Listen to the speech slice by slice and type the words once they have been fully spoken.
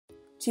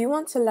Do you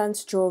want to learn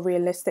to draw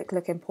realistic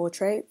looking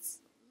portraits?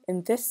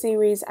 In this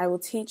series, I will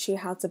teach you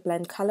how to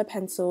blend colour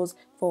pencils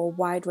for a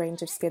wide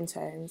range of skin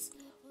tones.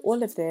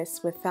 All of this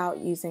without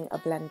using a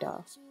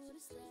blender.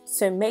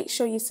 So make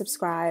sure you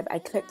subscribe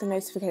and click the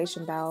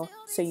notification bell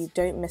so you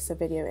don't miss a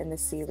video in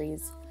this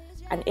series.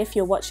 And if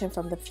you're watching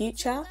from the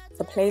future,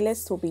 the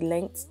playlist will be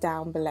linked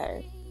down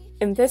below.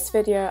 In this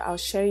video, I'll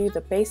show you the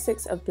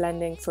basics of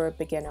blending for a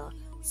beginner.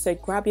 So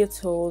grab your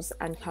tools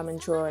and come and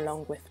draw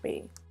along with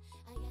me.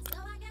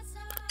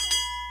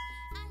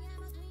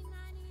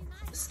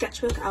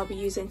 Sketchbook I'll be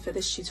using for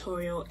this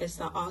tutorial is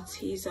the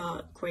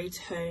Arteza grey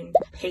tone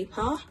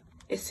paper.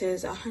 It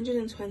is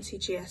 120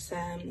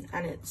 GSM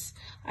and it's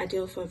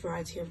ideal for a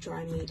variety of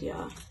dry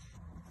media.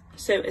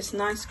 So it's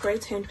nice grey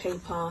toned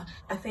paper.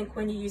 I think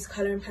when you use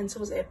colouring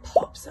pencils it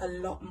pops a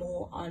lot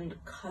more on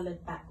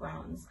coloured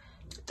backgrounds.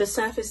 The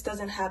surface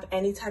doesn't have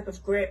any type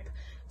of grip,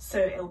 so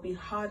it'll be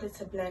harder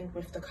to blend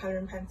with the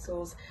colouring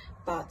pencils,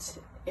 but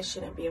it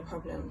shouldn't be a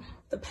problem.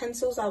 The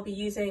pencils I'll be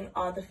using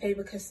are the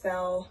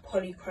Faber-Castell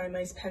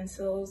Polychromos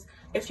pencils.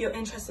 If you're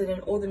interested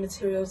in all the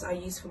materials I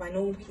use for my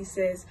normal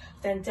pieces,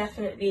 then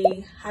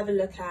definitely have a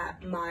look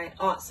at my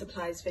art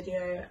supplies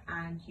video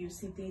and you'll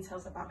see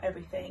details about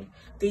everything.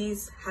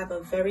 These have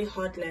a very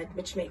hard lead,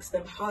 which makes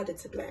them harder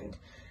to blend.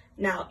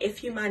 Now,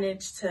 if you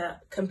manage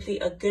to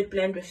complete a good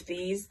blend with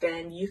these,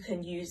 then you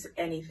can use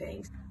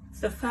anything.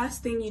 The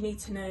first thing you need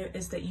to know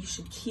is that you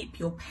should keep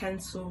your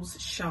pencils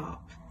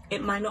sharp.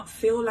 It might not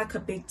feel like a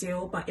big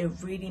deal, but it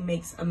really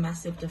makes a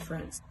massive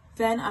difference.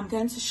 Then I'm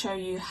going to show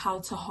you how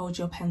to hold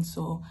your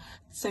pencil.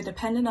 So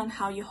depending on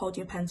how you hold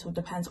your pencil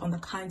depends on the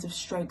kinds of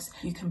strokes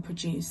you can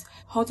produce.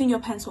 Holding your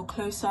pencil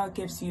closer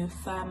gives you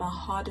firmer,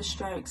 harder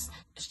strokes.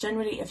 It's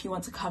generally if you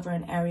want to cover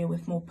an area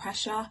with more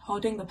pressure.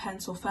 Holding the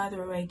pencil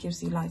further away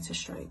gives you lighter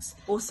strokes.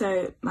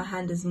 Also, my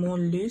hand is more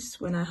loose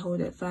when I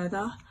hold it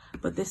further,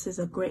 but this is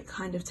a great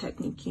kind of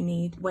technique you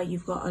need where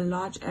you've got a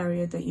large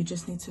area that you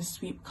just need to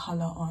sweep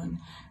colour on.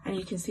 And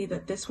you can see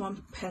that this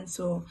one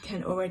pencil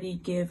can already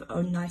give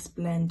a nice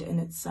blend in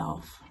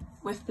itself.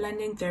 With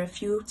blending, there are a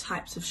few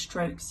types of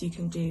strokes you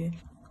can do.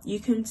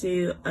 You can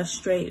do a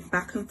straight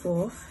back and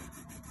forth,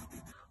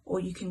 or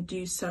you can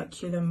do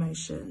circular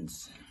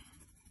motions.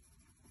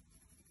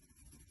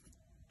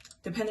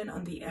 Depending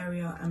on the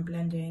area I'm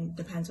blending,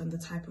 depends on the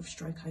type of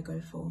stroke I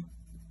go for.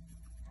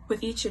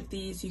 With each of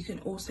these, you can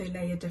also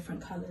layer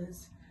different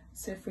colours.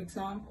 So for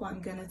example, I'm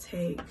going to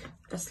take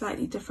a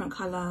slightly different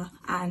colour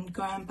and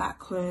going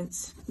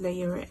backwards,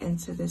 layer it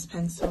into this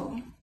pencil.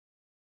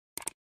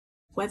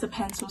 Where the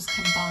pencils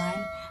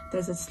combine,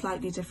 there's a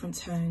slightly different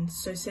tone.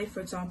 So say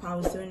for example, I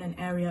was doing an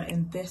area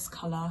in this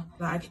colour,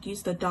 but I could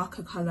use the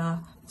darker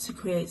colour to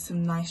create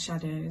some nice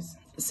shadows.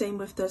 Same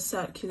with the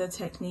circular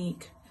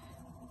technique.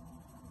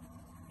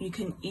 You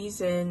can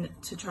ease in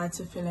to try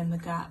to fill in the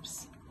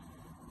gaps.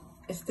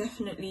 It's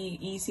definitely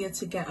easier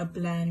to get a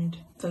blend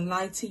the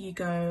lighter you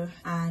go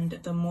and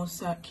the more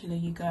circular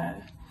you go,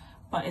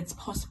 but it's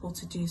possible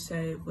to do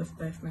so with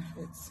both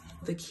methods.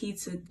 The key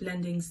to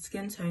blending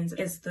skin tones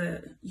is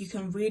that you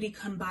can really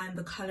combine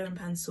the colouring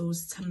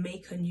pencils to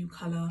make a new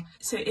colour.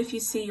 So if you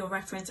see your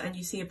reference and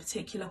you see a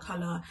particular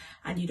colour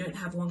and you don't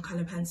have one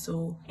colour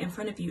pencil in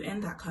front of you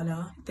in that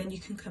colour, then you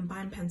can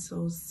combine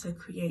pencils to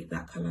create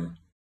that colour.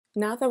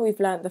 Now that we've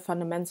learnt the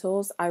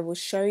fundamentals, I will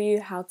show you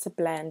how to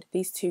blend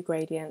these two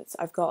gradients.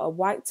 I've got a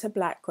white to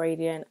black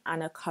gradient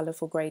and a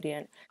colourful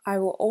gradient. I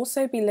will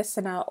also be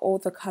listing out all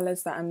the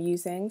colours that I'm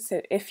using,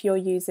 so if you're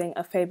using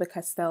a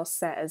Faber-Castell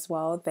set as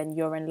well, then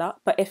you're in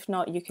luck, but if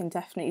not, you can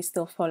definitely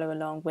still follow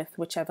along with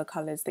whichever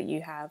colours that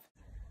you have.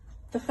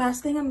 The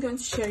first thing I'm going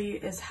to show you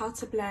is how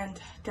to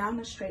blend down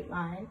a straight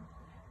line.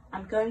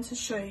 I'm going to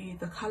show you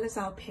the colours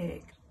I'll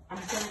pick. I'm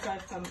going to go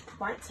from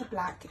white to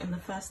black in the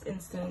first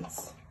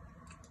instance,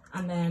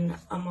 and then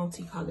a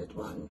multicoloured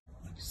one.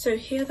 So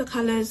here are the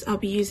colours I'll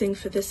be using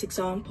for this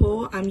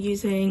example. I'm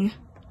using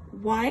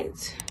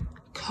white,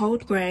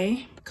 cold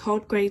grey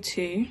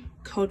 2,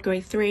 cold grey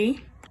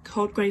 3,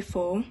 cold grey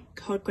 4,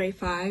 cold grey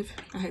 5,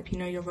 I hope you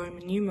know your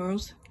Roman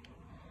numerals,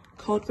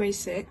 cold grey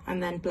 6,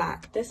 and then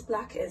black. This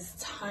black is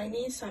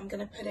tiny, so I'm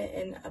going to put it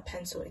in a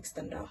pencil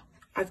extender.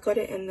 I've got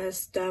it in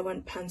this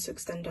Derwent pencil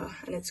extender,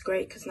 and it's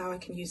great because now I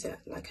can use it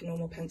like a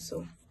normal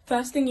pencil.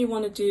 First thing you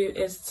want to do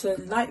is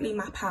to lightly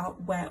map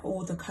out where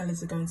all the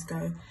colours are going to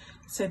go.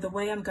 So the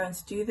way I'm going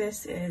to do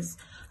this is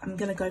I'm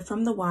going to go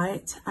from the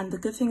white, and the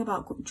good thing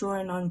about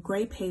drawing on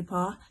grey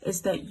paper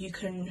is that you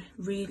can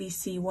really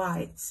see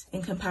white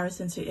in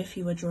comparison to if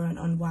you were drawing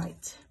on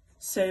white.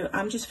 So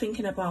I'm just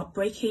thinking about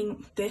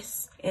breaking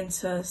this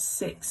into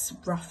 6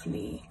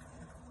 roughly.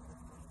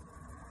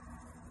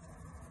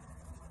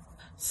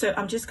 So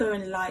I'm just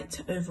going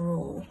light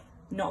overall,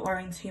 not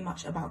worrying too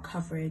much about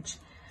coverage.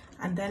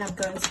 And then I'm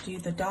going to do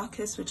the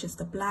darkest, which is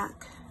the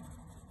black,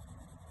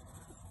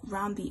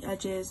 round the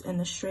edges in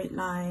a straight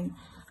line.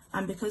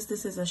 And because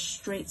this is a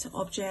straight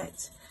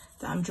object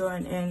that I'm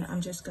drawing in, I'm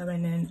just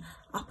going in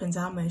up and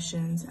down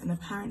motions, and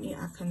apparently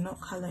I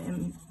cannot colour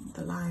in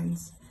the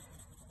lines.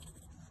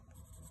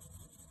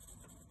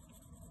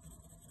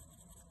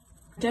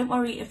 Don't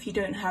worry if you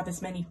don't have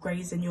as many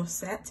greys in your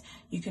set,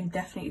 you can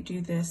definitely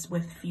do this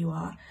with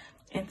fewer.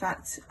 In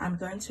fact, I'm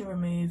going to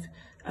remove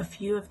a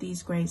few of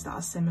these greys that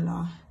are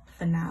similar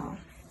for now.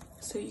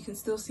 So you can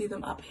still see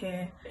them up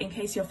here. In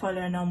case you're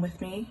following on with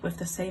me with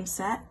the same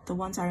set, the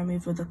ones I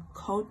removed were the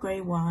cold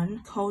grey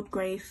 1, cold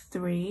grey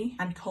 3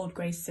 and cold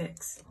grey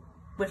 6.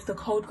 With the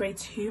cold grey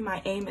 2, my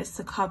aim is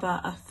to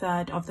cover a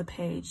third of the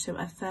page. So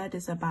a third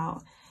is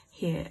about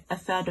here, a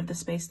third of the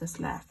space that's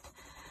left.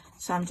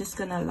 So I'm just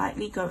gonna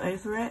lightly go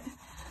over it.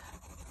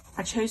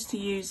 I chose to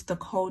use the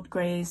cold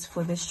greys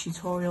for this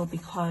tutorial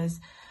because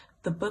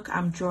the book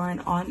I'm drawing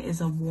on is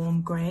a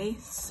warm grey.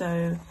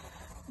 So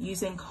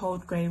using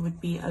cold grey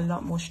would be a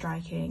lot more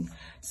striking.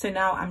 So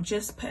now I'm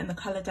just putting the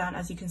colour down.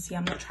 As you can see,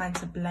 I'm not trying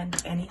to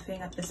blend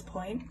anything at this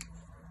point.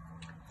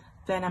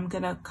 Then I'm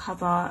gonna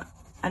cover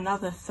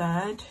another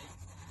third,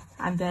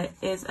 and there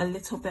is a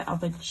little bit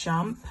of a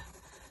jump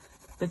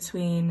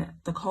between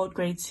the cold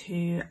grey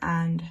 2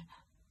 and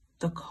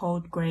the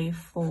cold grey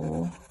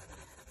 4,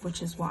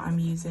 which is what I'm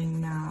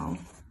using now.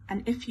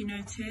 And if you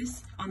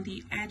notice, on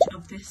the edge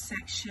of this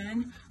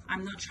section,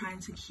 I'm not trying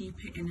to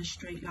keep it in a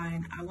straight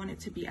line. I want it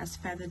to be as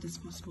feathered as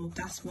possible.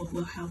 That's what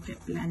will help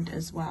it blend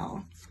as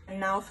well. And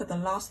now for the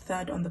last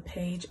third on the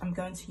page, I'm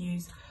going to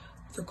use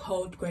the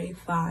cold grey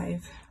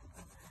 5.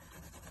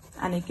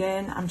 And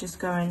again, I'm just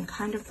going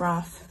kind of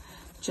rough,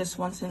 just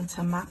wanting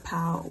to map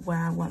out where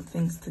I want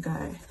things to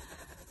go.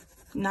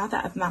 Now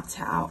that I've mapped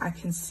it out, I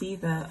can see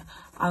that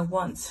I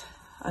want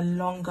a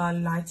longer,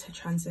 lighter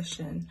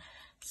transition.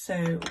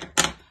 So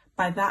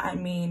by that I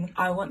mean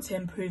I want to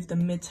improve the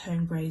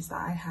mid-tone greys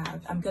that I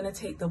have. I'm going to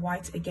take the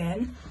white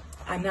again,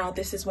 and now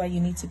this is where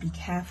you need to be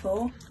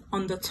careful.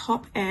 On the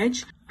top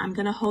edge, I'm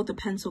going to hold the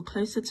pencil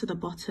closer to the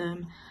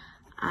bottom,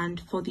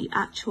 and for the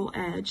actual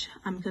edge,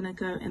 I'm going to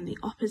go in the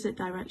opposite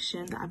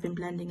direction that I've been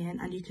blending in,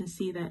 and you can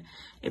see that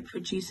it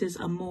produces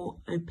a more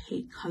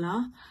opaque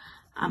colour.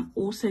 I'm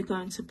also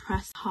going to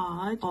press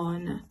hard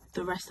on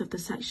the rest of the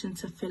section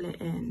to fill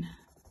it in.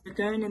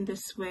 Going in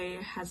this way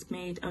has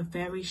made a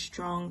very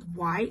strong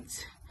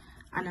white,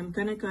 and I'm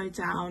going to go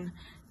down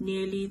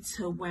nearly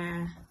to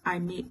where I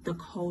meet the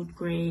cold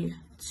grey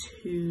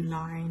 2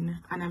 line,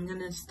 and I'm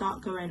going to start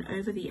going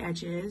over the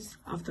edges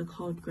of the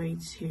cold grey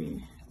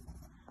 2.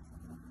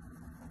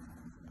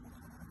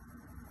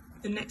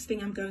 The next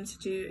thing I'm going to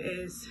do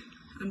is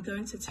I'm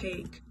going to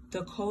take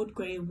the cold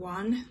grey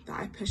 1 that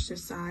I pushed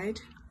aside,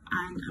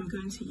 and I'm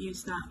going to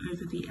use that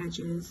over the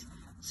edges.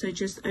 So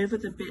just over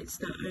the bits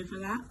that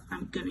overlap,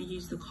 I'm going to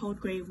use the cold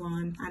grey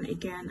 1, and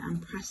again I'm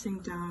pressing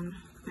down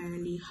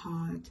fairly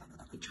hard.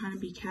 I'm trying to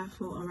be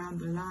careful around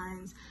the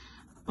lines,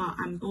 but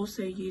I'm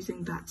also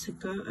using that to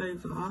go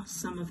over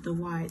some of the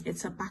white.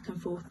 It's a back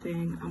and forth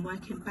thing. I'm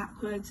working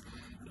backwards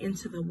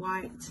into the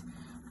white,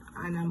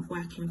 and I'm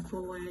working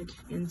forward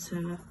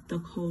into the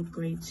cold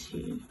grey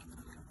 2.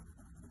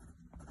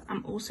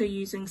 I'm also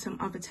using some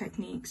other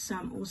techniques, so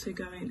I'm also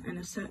going in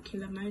a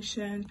circular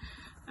motion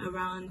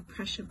around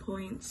pressure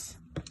points.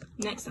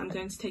 Next, I'm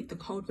going to take the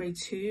cold grey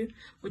 2,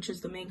 which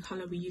is the main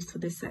colour we used for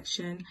this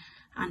section,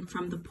 and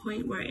from the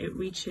point where it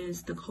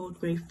reaches the cold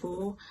grey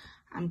 4,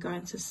 I'm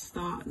going to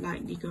start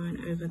lightly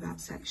going over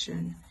that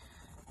section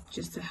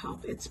just to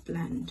help its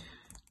blend.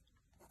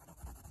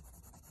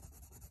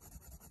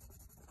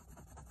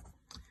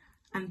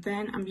 And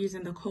then I'm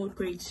using the cold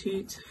grey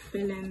 2 to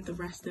fill in the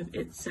rest of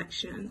its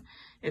section.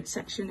 Its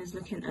section is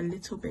looking a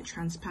little bit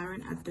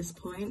transparent at this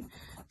point,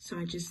 so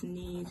I just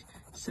need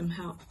some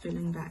help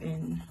filling that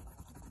in.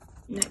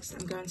 Next,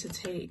 I'm going to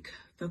take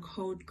the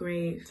cold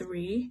grey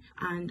 3,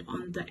 and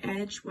on the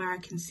edge where I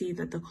can see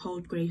that the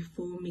cold grey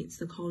 4 meets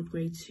the cold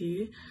grey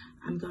 2,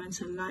 I'm going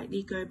to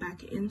lightly go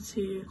back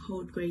into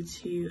cold grey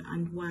 2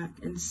 and work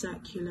in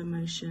circular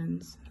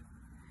motions.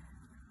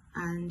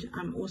 And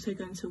I'm also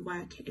going to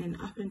work in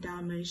up and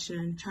down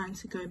motion, trying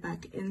to go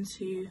back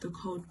into the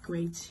cold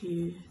grey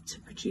 2 to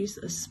produce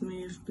a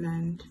smooth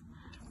blend.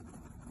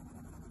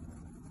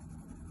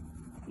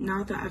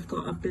 Now that I've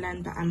got a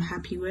blend that I'm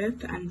happy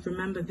with, and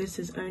remember this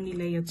is only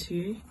layer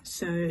 2,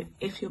 so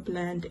if your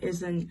blend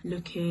isn't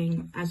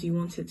looking as you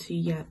want it to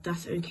yet,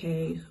 that's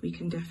okay. We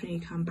can definitely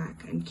come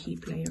back and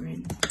keep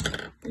layering.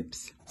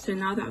 Oops. So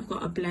now that I've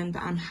got a blend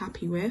that I'm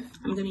happy with,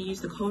 I'm going to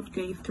use the cold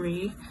grey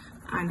 3,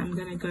 and I'm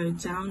going to go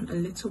down a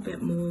little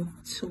bit more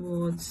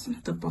towards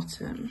the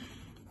bottom.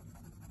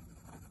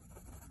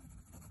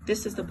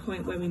 This is the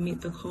point where we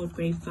meet the cold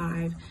grey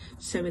 5,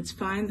 so it's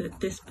fine that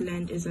this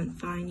blend isn't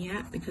fine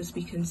yet because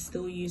we can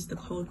still use the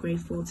cold grey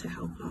 4 to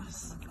help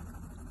us.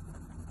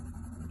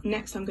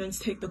 Next, I'm going to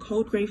take the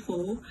cold grey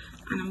 4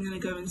 and I'm going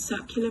to go in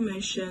circular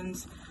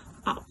motions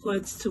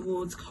upwards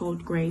towards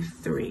cold grey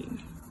 3.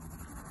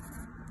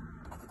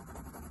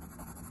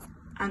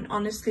 And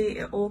honestly,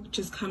 it all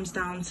just comes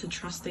down to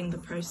trusting the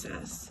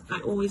process.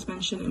 I always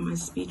mention in my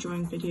speed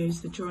drawing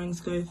videos that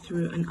drawings go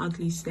through an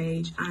ugly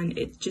stage, and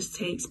it just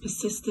takes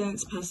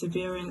persistence,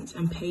 perseverance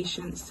and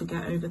patience to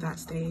get over that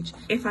stage.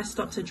 If I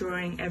stopped a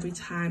drawing every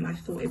time I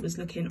thought it was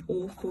looking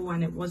awful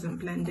and it wasn't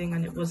blending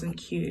and it wasn't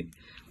cute,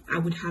 I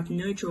would have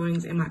no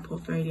drawings in my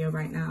portfolio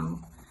right now.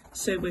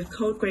 So with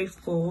cold grey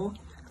 4,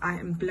 I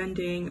am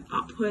blending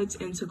upwards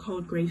into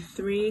cold grey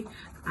 3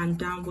 and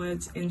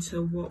downwards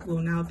into what will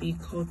now be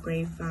cold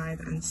grey 5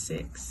 and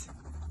 6.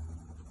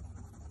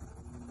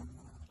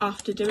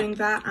 After doing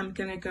that, I'm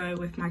going to go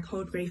with my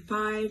cold grey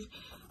 5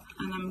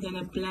 and I'm going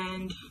to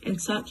blend in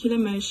circular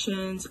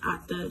motions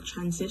at the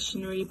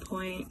transitionary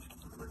point,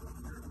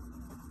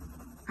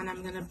 and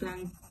I'm going to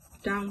blend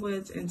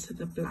downwards into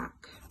the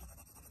black.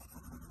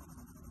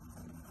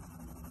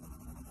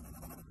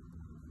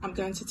 I'm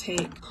going to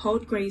take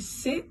cold grey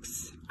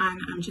 6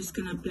 and I'm just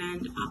going to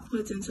blend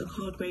upwards into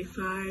cold grey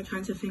 5,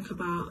 trying to think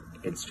about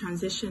its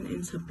transition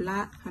into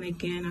black. And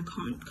again, I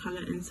can't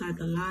colour inside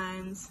the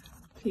lines.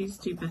 Please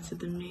do better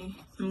than me.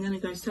 I'm going to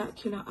go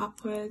circular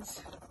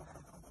upwards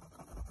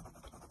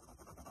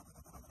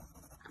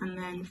and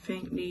then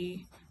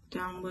faintly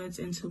downwards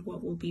into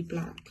what will be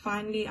black.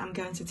 Finally, I'm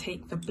going to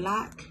take the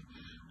black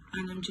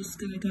and I'm just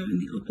going to go in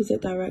the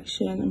opposite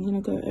direction. I'm going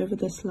to go over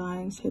this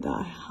line so that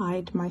I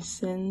hide my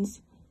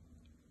sins.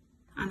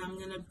 And I'm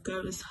going to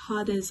go as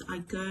hard as I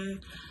go.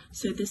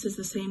 So this is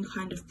the same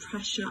kind of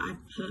pressure I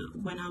put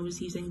when I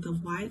was using the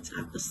white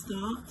at the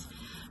start.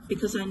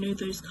 Because I know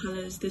those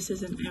colours, this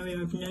is an area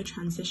of no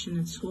transition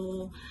at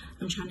all.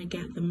 I'm trying to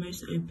get the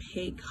most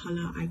opaque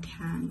colour I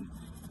can.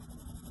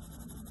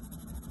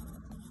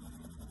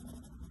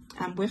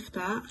 And with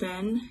that,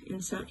 then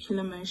in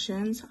circular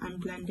motions, I'm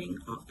blending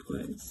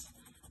upwards.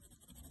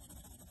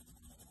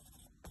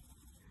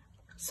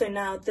 So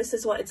now this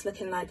is what it's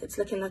looking like. It's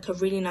looking like a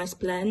really nice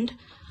blend.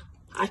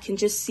 I can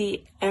just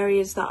see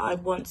areas that I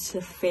want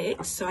to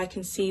fix. So I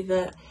can see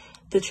that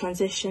the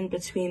transition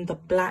between the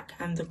black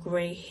and the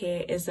grey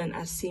here isn't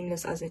as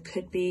seamless as it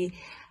could be.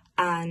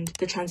 And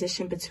the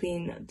transition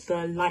between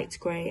the light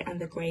grey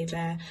and the grey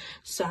there.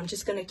 So I'm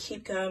just going to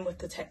keep going with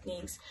the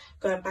techniques,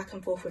 going back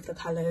and forth with the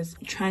colours,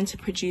 trying to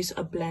produce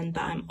a blend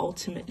that I'm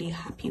ultimately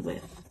happy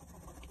with.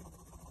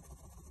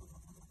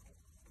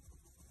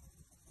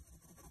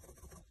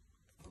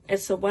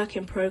 It's a work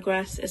in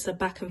progress, it's a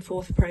back and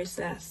forth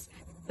process.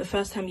 The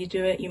first time you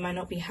do it, you might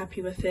not be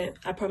happy with it.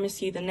 I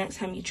promise you the next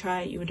time you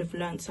try it, you would have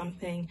learned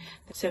something.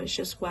 So it's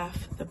just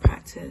worth the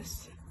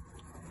practice.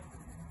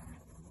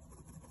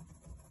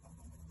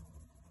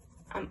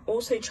 I'm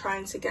also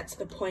trying to get to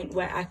the point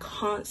where I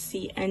can't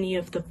see any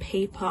of the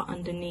paper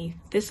underneath.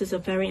 This is a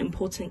very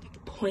important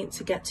point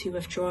to get to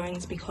with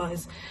drawings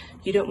because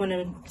you don't want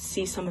to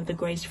see some of the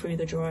greys through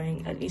the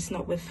drawing, at least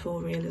not with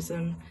full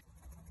realism.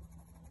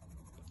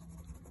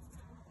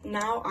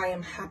 Now I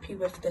am happy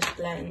with this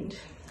blend.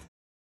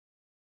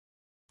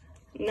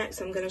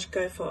 Next I'm going to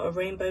go for a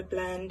rainbow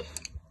blend.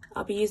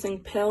 I'll be using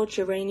pale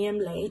geranium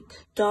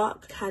lake,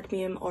 dark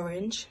cadmium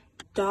orange,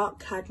 dark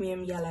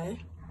cadmium yellow,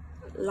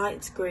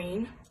 light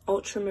green,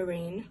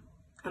 ultramarine,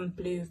 and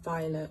blue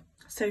violet.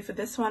 So for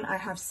this one I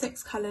have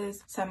 6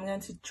 colours, so I'm going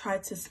to try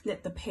to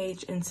split the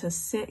page into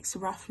 6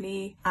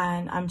 roughly,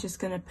 and I'm just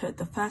going to put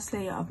the first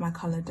layer of my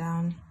colour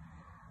down.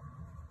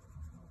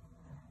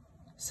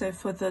 So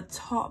for the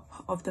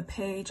top of the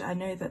page, I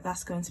know that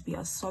that's going to be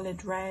a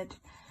solid red,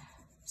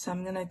 so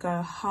I'm going to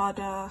go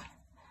harder,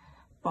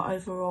 but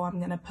overall I'm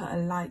going to put a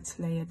light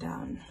layer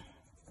down.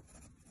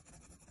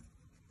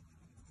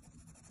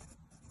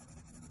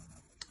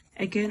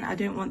 Again, I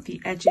don't want the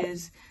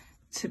edges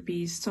to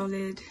be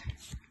solid,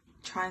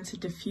 trying to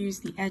diffuse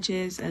the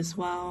edges as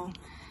well,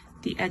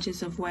 the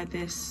edges of where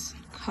this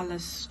colour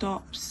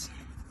stops.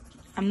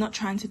 I'm not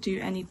trying to do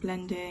any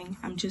blending,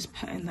 I'm just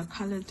putting the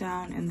colour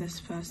down in this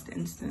first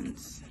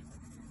instance.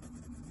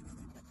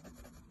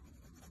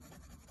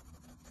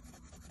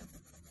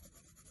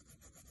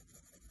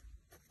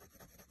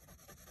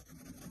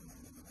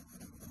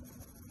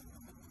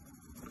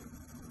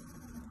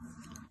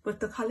 With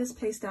the colours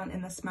placed down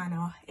in this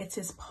manner, it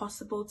is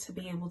possible to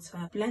be able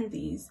to blend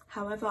these.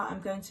 However,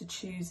 I'm going to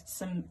choose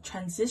some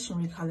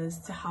transitionary colours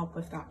to help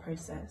with that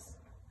process.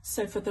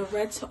 So for the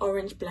red to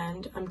orange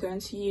blend, I'm going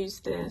to use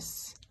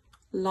this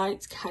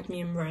light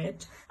cadmium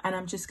red, and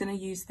I'm just going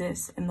to use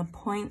this in the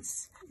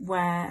points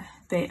where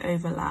they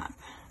overlap.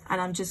 And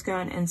I'm just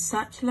going in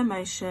circular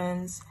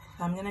motions.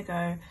 I'm going to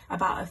go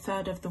about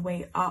 1/3 of the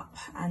way up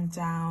and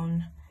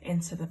down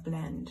into the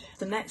blend.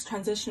 The next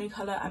transitionary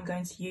colour I'm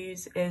going to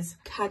use is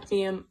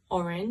cadmium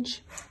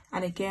orange,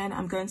 and again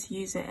I'm going to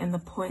use it in the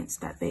points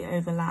that they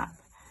overlap.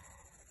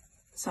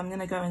 So I'm going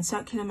to go in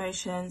circular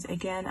motions.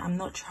 Again, I'm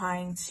not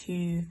trying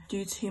to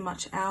do too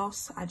much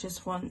else, I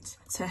just want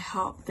to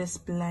help this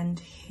blend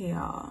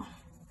here.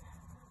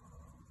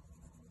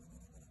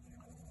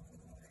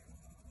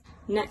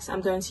 Next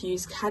I'm going to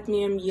use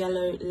cadmium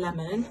yellow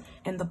lemon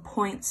in the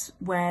points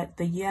where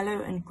the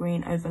yellow and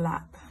green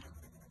overlap.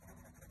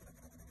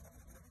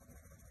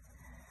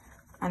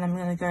 And I'm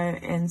going to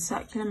go in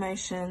circular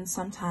motion,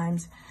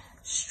 sometimes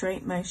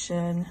straight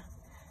motion,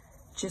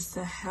 just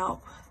to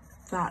help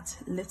that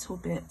little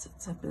bit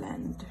to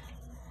blend.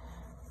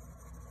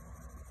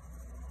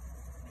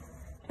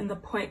 In the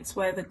points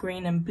where the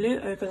green and blue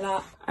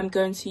overlap, I'm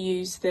going to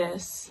use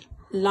this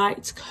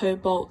light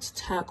cobalt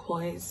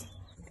turquoise.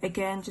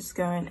 Again, just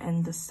going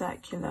in the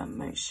circular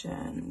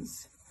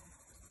motions.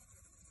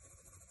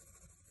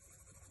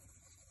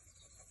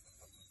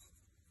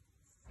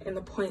 in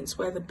the points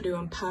where the blue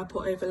and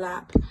purple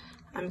overlap,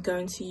 I'm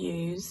going to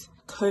use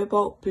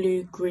cobalt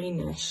blue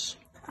greenish,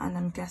 and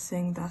I'm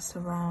guessing that's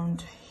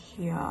around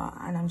here,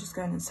 and I'm just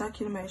going in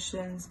circular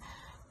motions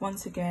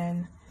once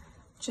again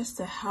just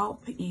to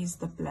help ease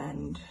the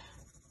blend.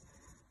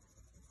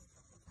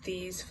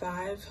 These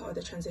 5 are the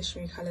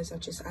transitionary colours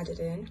I've just added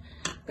in.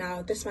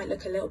 Now this might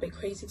look a little bit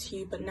crazy to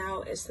you, but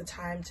now is the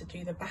time to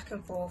do the back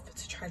and forth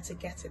to try to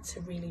get it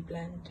to really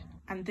blend.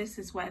 And this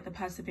is where the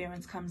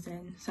perseverance comes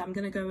in. So I'm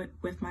going to go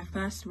with my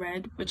first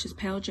red, which is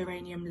Pale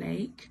Geranium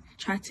Lake.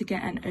 Try to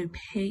get an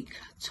opaque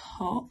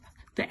top.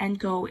 The end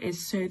goal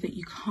is so that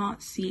you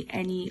can't see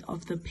any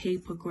of the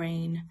paper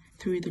grain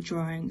through the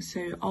drawing.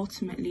 So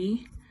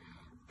ultimately,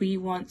 we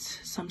want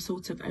some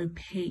sort of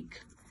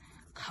opaque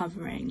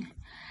covering.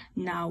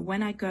 Now,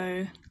 when I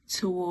go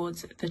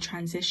towards the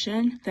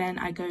transition, then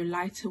I go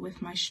lighter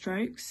with my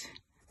strokes.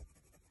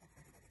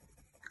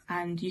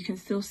 And you can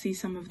still see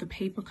some of the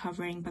paper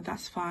covering, but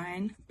that's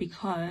fine,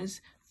 because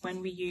when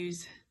we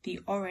use the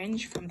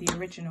orange from the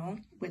original,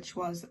 which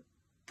was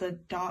the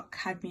dark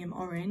cadmium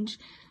orange,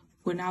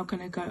 we're now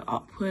going to go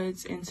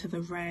upwards into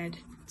the red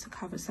to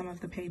cover some of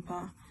the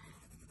paper.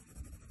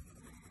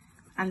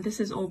 And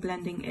this is all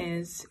blending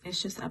is. It's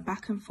just a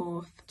back and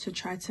forth to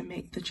try to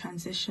make the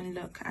transition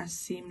look as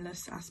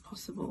seamless as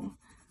possible.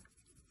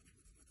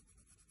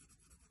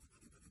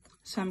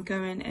 So I'm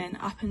going in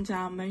up and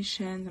down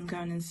motions, I'm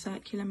going in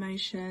circular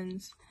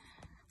motions.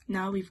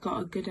 Now we've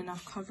got a good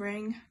enough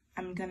covering.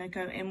 I'm going to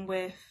go in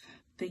with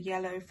the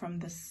yellow from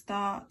the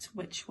start,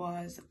 which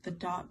was the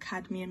dark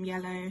cadmium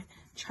yellow.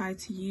 Try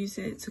to use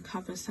it to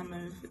cover some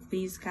of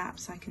these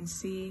gaps I can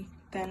see.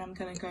 Then I'm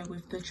going to go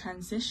with the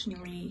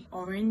transitionary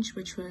orange,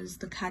 which was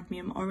the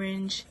cadmium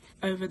orange,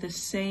 over the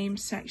same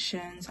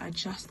sections I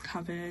just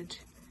covered,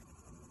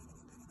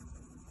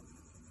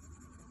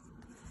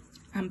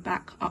 and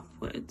back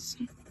upwards.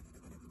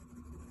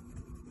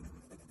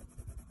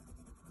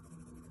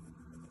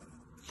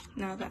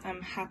 Now that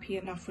I'm happy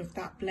enough with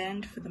that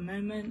blend for the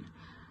moment,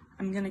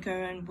 I'm going to go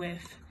in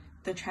with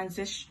the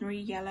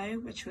transitionary yellow,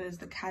 which was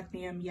the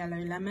cadmium yellow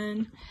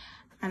lemon,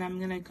 and I'm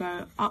going to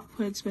go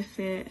upwards with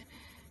it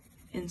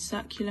in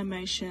circular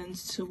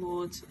motions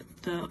towards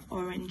the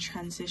orange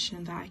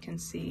transition that I can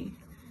see.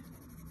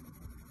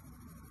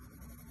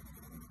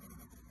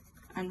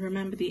 And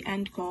remember, the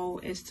end goal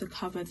is to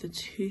cover the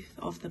tooth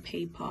of the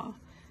paper.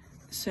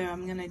 So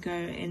I'm going to go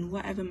in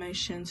whatever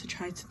motion to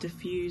try to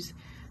diffuse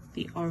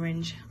the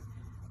orange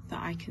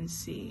that I can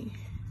see.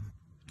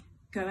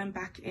 Going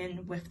back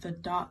in with the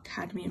dark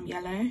cadmium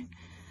yellow,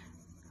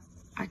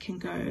 I can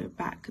go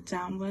back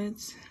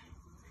downwards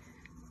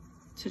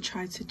to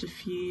try to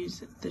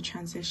diffuse the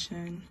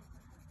transition,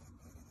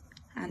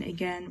 and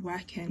again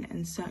working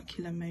in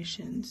circular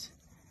motions.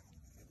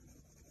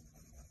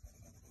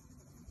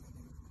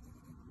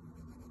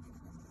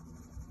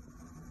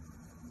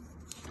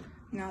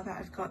 Now that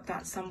I've got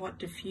that somewhat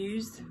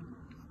diffused,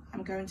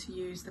 I'm going to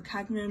use the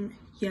cadmium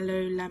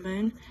yellow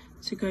lemon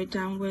to go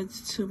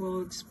downwards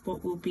towards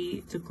what will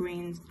be the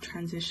green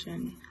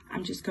transition.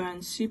 I'm just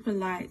going super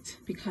light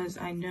because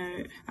I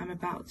know I'm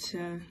about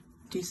to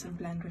do some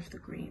blend with the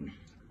green.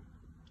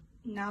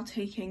 Now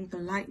taking the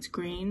light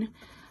green,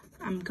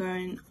 I'm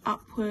going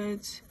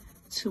upwards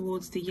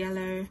towards the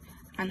yellow,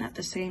 and at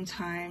the same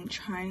time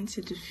trying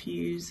to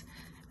diffuse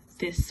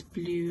this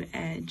blue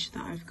edge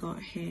that I've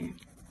got here.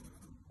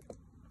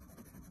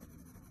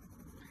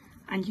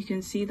 And you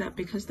can see that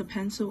because the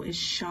pencil is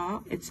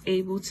sharp, it's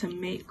able to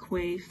make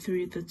way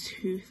through the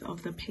tooth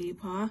of the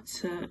paper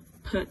to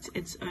put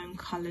its own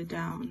color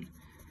down.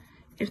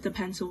 If the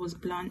pencil was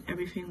blunt,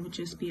 everything would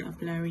just be a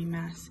blurry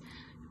mess,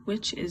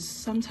 which is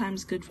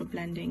sometimes good for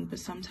blending, but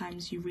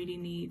sometimes you really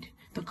need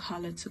the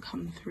color to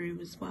come through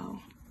as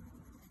well.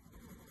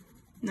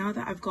 Now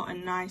that I've got a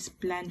nice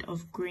blend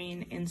of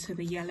green into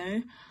the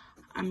yellow,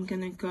 I'm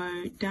gonna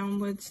go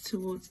downwards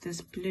towards this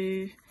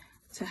blue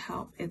to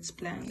help its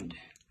blend.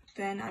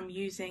 Then I'm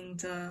using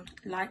the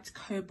light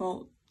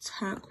cobalt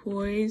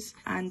turquoise,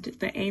 and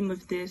the aim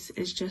of this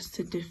is just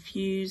to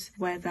diffuse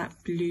where that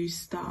blue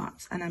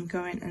starts, and I'm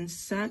going in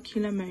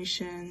circular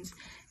motions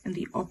in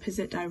the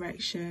opposite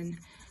direction,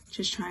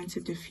 just trying to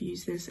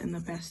diffuse this in the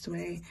best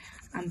way,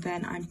 and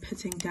then I'm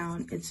putting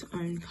down its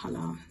own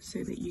color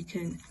so that you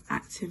can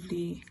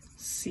actively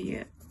see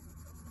it.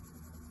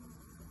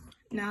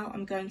 Now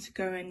I'm going to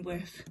go in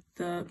with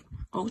the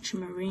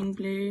ultramarine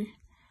blue,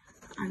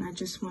 and I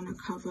just want to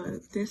cover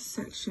this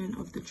section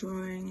of the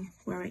drawing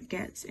where it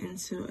gets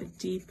into a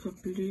deeper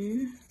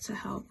blue to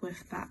help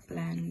with that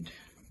blend.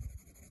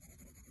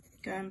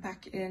 Going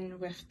back in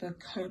with the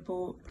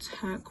cobalt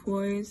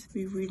turquoise,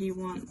 we really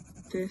want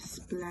this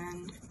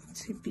blend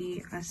to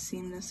be as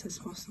seamless as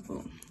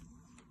possible.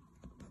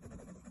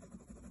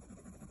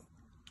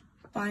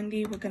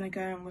 Finally, we're going to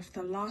go in with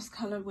the last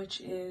color, which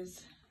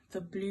is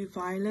the blue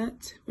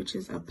violet, which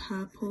is a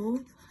purple.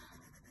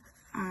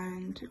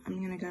 And I'm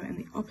going to go in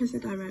the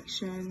opposite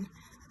direction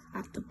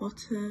at the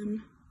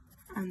bottom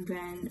and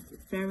then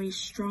very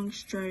strong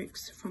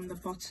strokes from the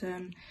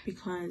bottom,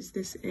 because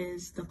this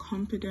is the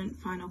confident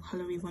final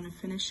color we want to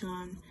finish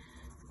on.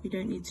 We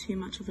don't need too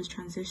much of a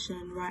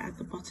transition right at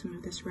the bottom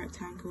of this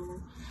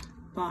rectangle,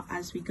 but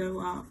as we go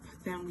up,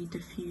 then we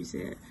diffuse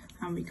it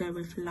and we go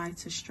with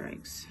lighter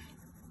strokes.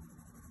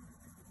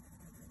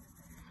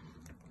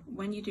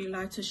 When you do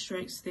lighter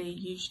strokes, they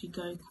usually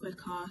go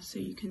quicker, so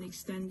you can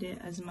extend it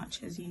as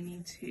much as you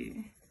need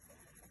to.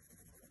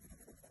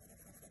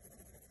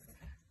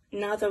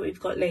 Now that we've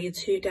got layer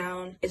 2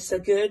 down, it's a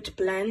good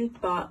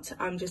blend, but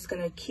I'm just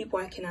going to keep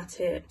working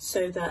at it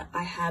so that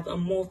I have a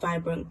more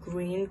vibrant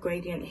green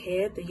gradient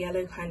here. The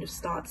yellow kind of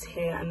starts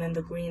here and then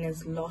the green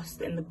is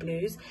lost in the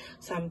blues.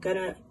 So I'm going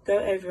to go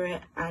over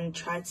it and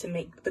try to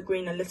make the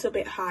green a little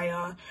bit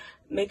higher,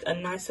 make a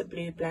nicer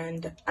blue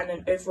blend, and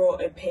an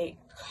overall opaque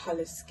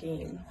color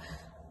scheme.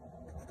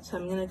 So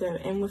I'm going to go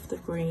in with the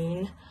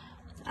green,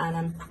 and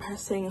I'm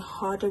pressing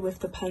harder with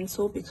the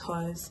pencil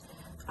because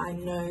I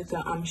know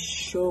that I'm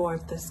sure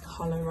of this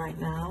color right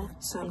now.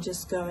 So I'm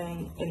just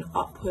going in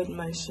upward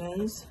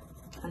motions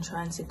and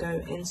trying to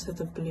go into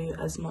the blue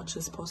as much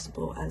as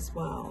possible as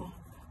well.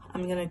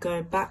 I'm going to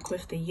go back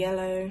with the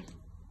yellow,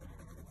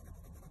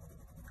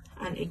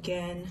 and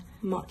again,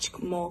 much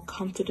more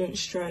confident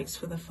strokes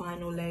for the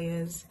final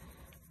layers,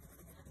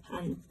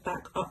 and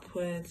back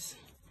upwards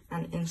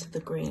and into the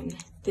green.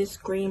 This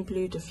green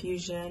blue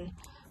diffusion,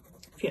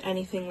 if you're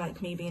anything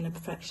like me being a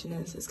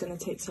perfectionist, it's going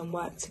to take some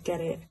work to get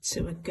it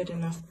to a good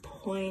enough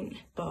point,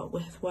 but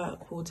with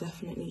work we'll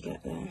definitely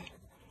get there.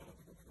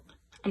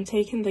 I'm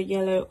taking the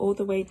yellow all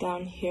the way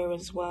down here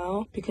as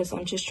well, because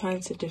I'm just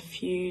trying to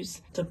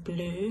diffuse the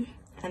blue.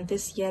 And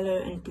this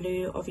yellow and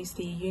blue,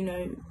 obviously, you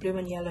know, blue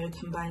and yellow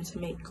combine to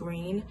make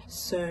green,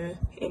 so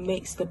it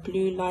makes the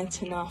blue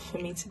light enough for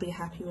me to be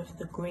happy with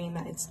the green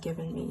that it's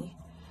given me.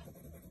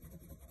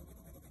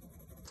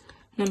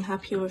 And I'm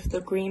happy with the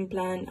green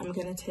blend. I'm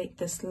going to take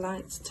this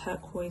light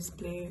turquoise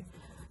blue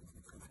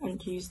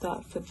and use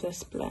that for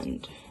this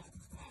blend.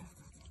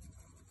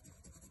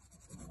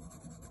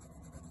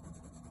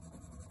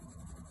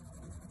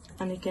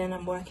 And again,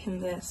 I'm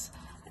working this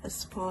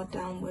as far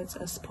downwards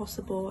as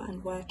possible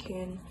and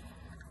working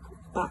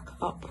back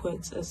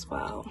upwards as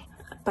well.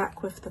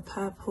 Back with the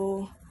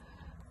purple.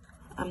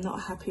 I'm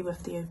not happy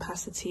with the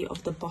opacity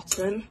of the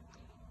bottom.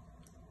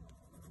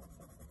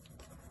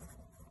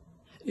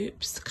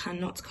 Oops,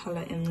 cannot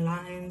color in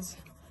lines.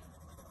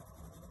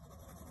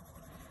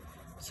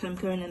 So I'm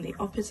going in the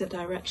opposite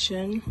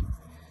direction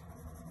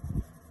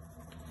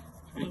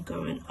and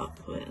going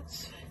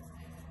upwards.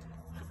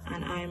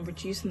 And I am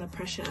reducing the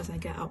pressure as I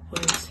get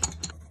upwards.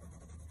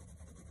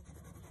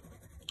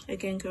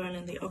 Again, going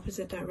in the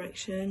opposite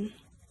direction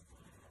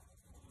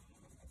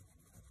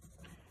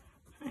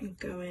and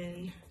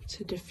going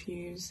to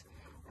diffuse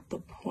the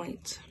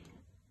point.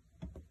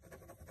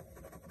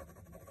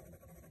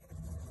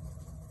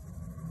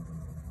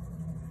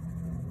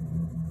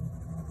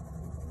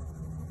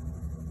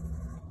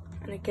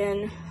 And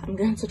again, I'm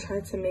going to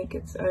try to make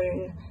its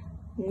own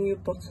new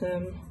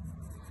bottom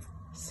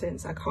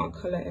since I can't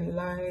colour in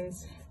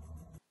lines.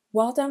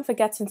 Well done for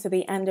getting to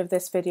the end of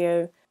this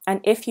video, and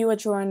if you are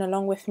drawing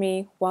along with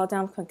me, well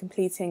done for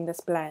completing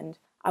this blend.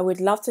 I would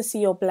love to see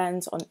your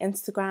blends on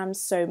Instagram,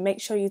 so make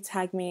sure you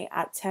tag me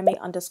at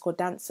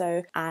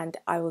Temi_Danso and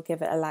I will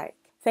give it a like.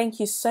 Thank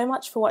you so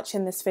much for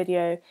watching this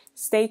video.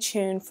 Stay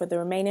tuned for the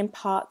remaining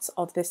parts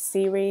of this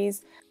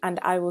series, and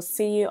I will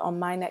see you on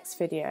my next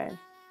video.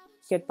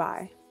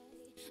 Goodbye.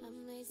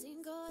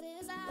 Amazing God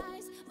is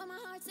eyes, but my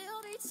heart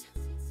still beats.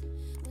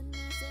 When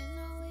I say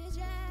no, it's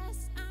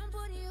yes. I'm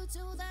putting you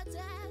to the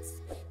test.